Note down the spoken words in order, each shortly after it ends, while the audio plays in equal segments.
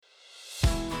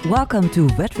Welcome to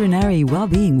Veterinary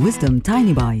Wellbeing Wisdom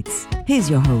Tiny Bites. Here's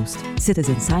your host,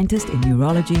 citizen scientist in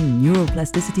neurology,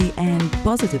 neuroplasticity, and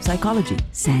positive psychology,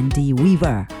 Sandy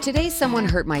Weaver. Today, someone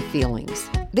hurt my feelings.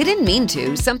 They didn't mean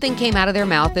to. Something came out of their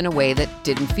mouth in a way that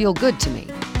didn't feel good to me.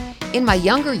 In my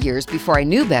younger years, before I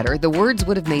knew better, the words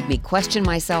would have made me question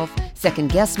myself,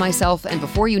 second-guess myself, and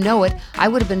before you know it, I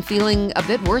would have been feeling a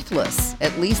bit worthless,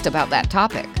 at least about that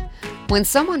topic. When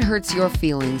someone hurts your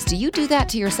feelings, do you do that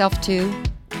to yourself too?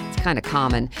 It's kind of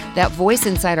common. That voice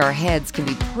inside our heads can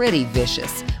be pretty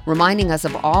vicious, reminding us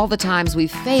of all the times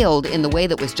we've failed in the way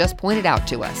that was just pointed out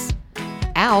to us.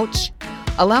 Ouch!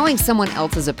 Allowing someone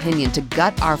else's opinion to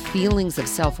gut our feelings of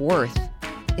self-worth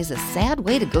is a sad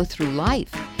way to go through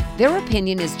life. Their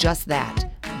opinion is just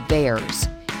that, theirs.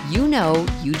 You know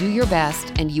you do your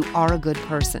best and you are a good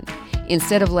person.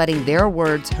 Instead of letting their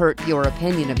words hurt your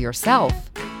opinion of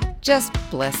yourself, just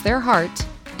bless their heart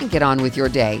and get on with your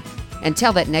day. And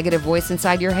tell that negative voice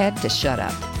inside your head to shut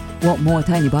up. Want more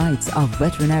tiny bites of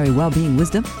veterinary well-being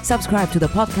wisdom? Subscribe to the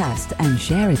podcast and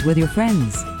share it with your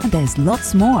friends. And there's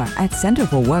lots more at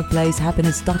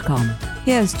centerforworkplacehappiness.com.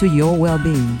 Here's to your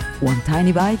well-being, one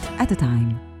tiny bite at a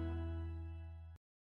time.